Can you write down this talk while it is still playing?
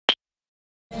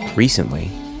Recently,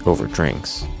 over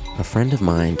drinks, a friend of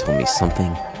mine told me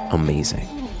something amazing.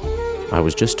 I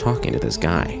was just talking to this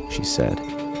guy, she said.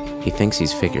 He thinks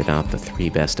he's figured out the 3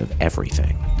 best of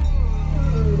everything.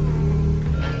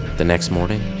 The next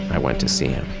morning, I went to see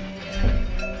him.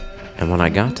 And when I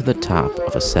got to the top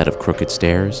of a set of crooked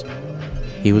stairs,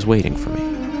 he was waiting for me.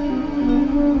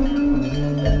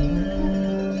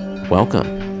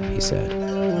 "Welcome," he said.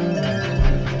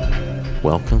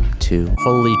 "Welcome to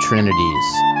Holy Trinities.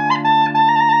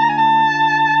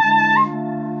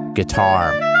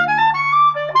 Guitar.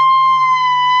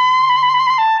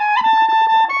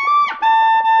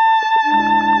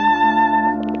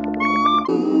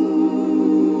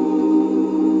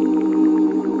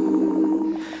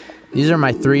 These are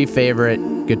my 3 favorite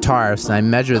guitarists, and I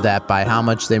measure that by how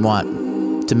much they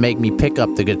want to make me pick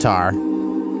up the guitar.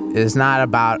 It's not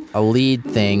about a lead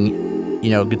thing. You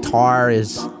know, guitar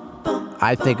is,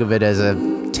 I think of it as a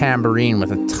tambourine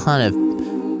with a ton of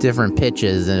different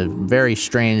pitches and a very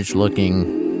strange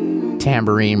looking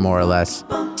tambourine, more or less.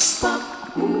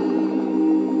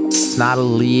 It's not a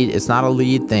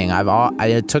lead thing.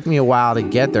 It took me a while to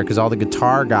get there because all the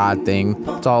Guitar God thing,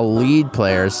 it's all lead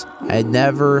players. I had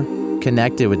never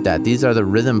connected with that. These are the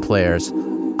rhythm players.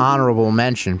 Honorable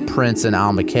mention, Prince and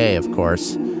Al McKay, of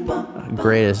course.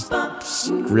 Greatest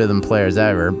rhythm players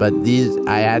ever. But these,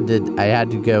 I had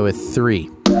to go with 3.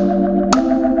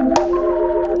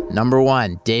 Number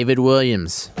 1, David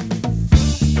Williams.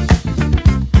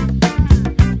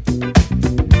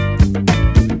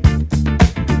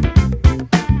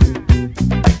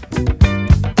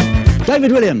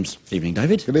 David Williams. Evening,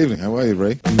 David. Good evening. How are you,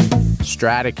 Ray?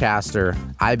 Stratocaster,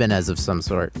 Ibanez of some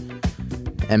sort.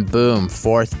 And boom,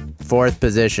 fourth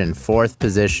position.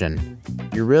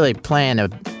 You're really playing a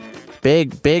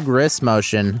big wrist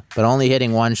motion, but only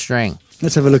hitting 1 string.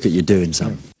 Let's have a look at you doing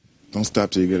something. Don't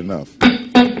stop till you get enough.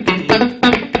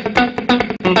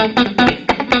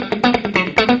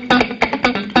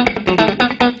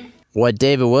 What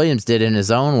David Williams did in his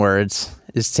own words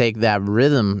is take that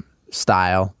rhythm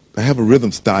style. I have a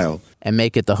rhythm style. And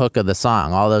make it the hook of the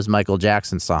song. All those Michael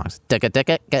Jackson songs.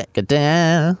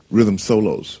 Rhythm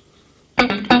solos.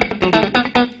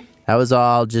 That was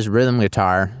all just rhythm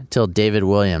guitar till David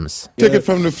Williams. Took it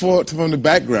from the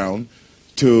background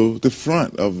to the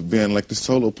front of being like the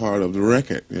solo part of the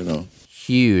record, you know.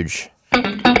 Huge.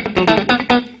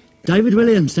 David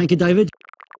Williams. Thank you, David.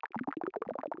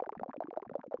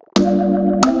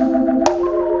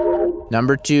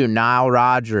 Number 2, Nile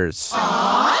Rodgers.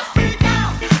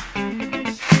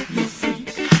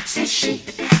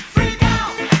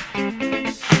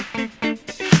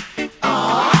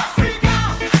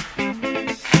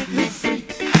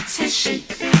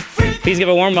 Please give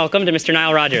a warm welcome to Mr.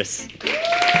 Nile Rodgers.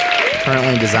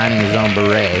 Currently designing his own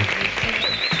beret.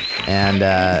 And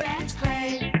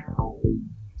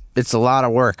it's a lot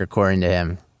of work, according to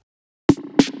him.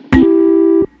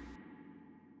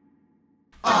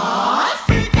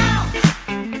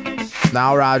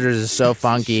 Nile Rodgers is so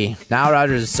funky.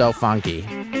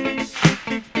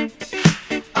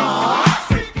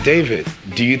 David,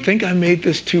 do you think I made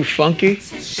this too funky?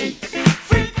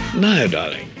 No,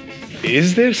 darling.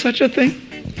 Is there such a thing?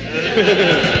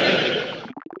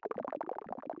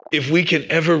 If we can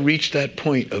ever reach that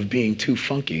point of being too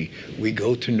funky, we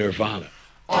go to Nirvana.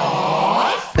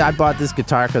 I bought this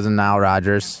guitar because of Nile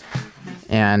Rodgers.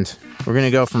 And we're going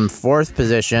to go from 4th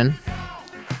position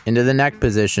into the neck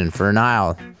position for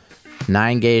Nile.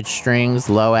 9-gauge strings,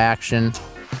 low action.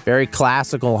 Very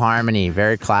classical harmony.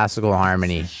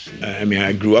 I mean,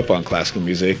 I grew up on classical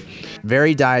music.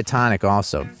 Very diatonic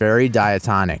also. Very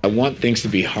diatonic. I want things to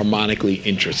be harmonically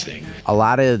interesting. A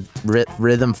lot of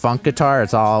rhythm funk guitar,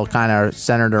 it's all kind of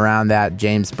centered around that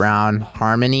James Brown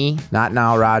harmony. Not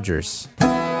Nile Rodgers.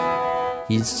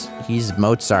 He's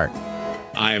Mozart.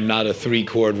 I am not a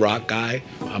 3-chord rock guy.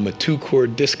 I'm a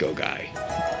 2-chord disco guy.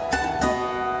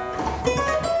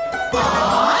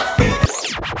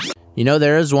 You know,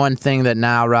 there is one thing that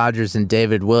Nile Rodgers and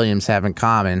David Williams have in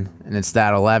common, and it's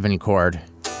that 11 chord.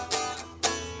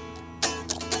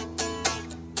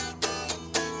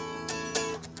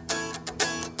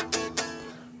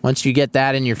 Once you get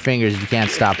that in your fingers, you can't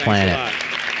stop playing it.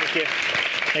 Thank you.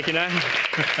 Thank you, Nile.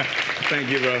 Thank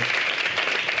you, bro.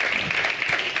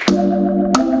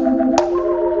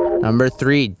 Number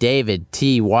 3, David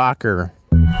T. Walker.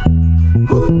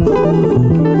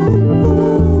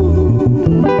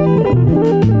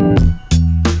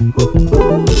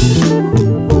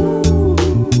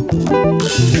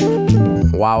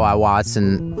 Wawa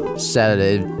Watson said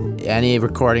it. Any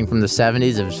recording from the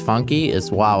 70s, if it's funky, it's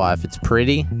Wawa. If it's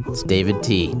pretty, it's David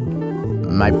T.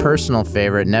 my personal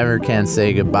favorite, Never Can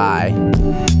Say Goodbye.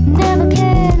 Never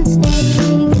can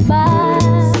say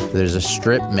goodbye. There's a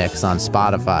strip mix on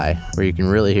Spotify where you can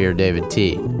really hear David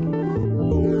T.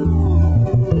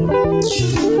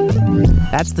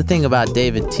 That's the thing about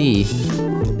David T,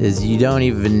 is he's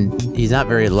not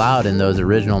very loud in those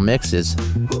original mixes,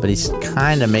 but he's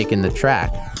kind of making the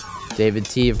track. David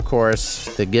T, of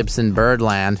course, the Gibson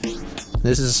Birdland.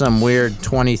 This is some weird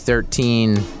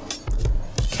 2013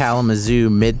 Kalamazoo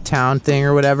Midtown thing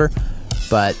or whatever,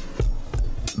 but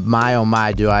my oh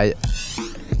my, do I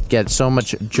get so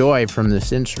much joy from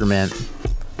this instrument.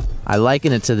 I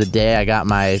liken it to the day I got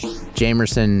my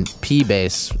Jamerson P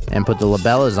bass and put the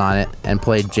labellas on it and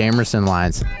played Jamerson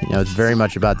lines. You know, it's very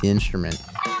much about the instrument.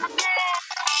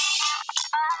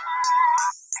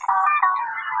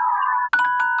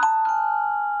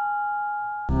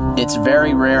 It's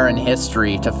very rare in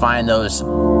history to find those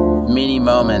mini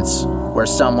moments where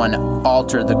someone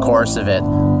altered the course of it,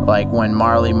 like when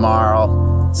Marley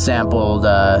Marl sampled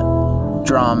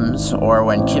drums, or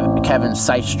when Kevin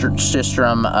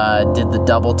Systrom did the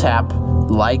double tap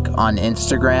like on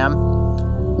Instagram.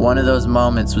 One of those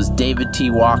moments was David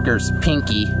T. Walker's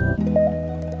Pinky.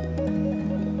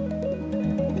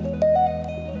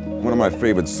 One of my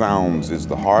favorite sounds is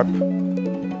the harp.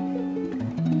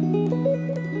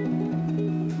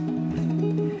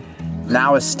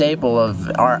 Now a staple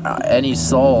of any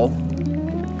soul.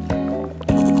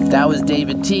 That was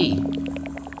David T.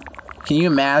 Can you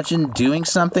imagine doing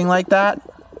something like that?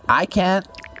 I can't.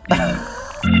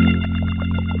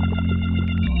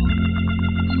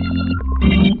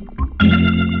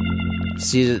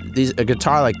 See, a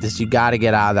guitar like this, you gotta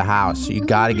get out of the house. You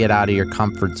gotta get out of your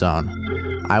comfort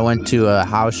zone. I went to a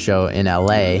house show in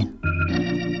LA.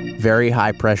 Very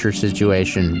high pressure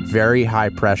situation. Very high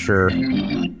pressure,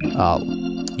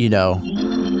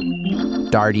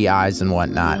 darty eyes and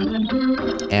whatnot.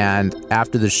 And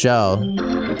after the show,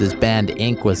 this band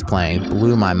Ink was playing.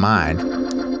 Blew my mind.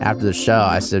 After the show,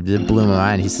 I said, it blew my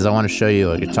mind. He says, I want to show you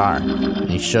a guitar. And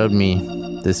he showed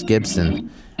me this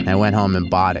Gibson. And I went home and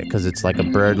bought it because it's like a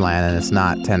Birdland and it's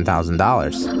not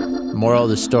 $10,000. Moral of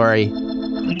the story,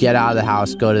 get out of the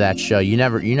house, go to that show. You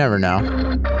never know.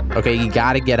 Okay, you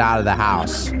got to get out of the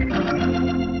house.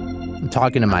 I'm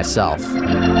talking to myself.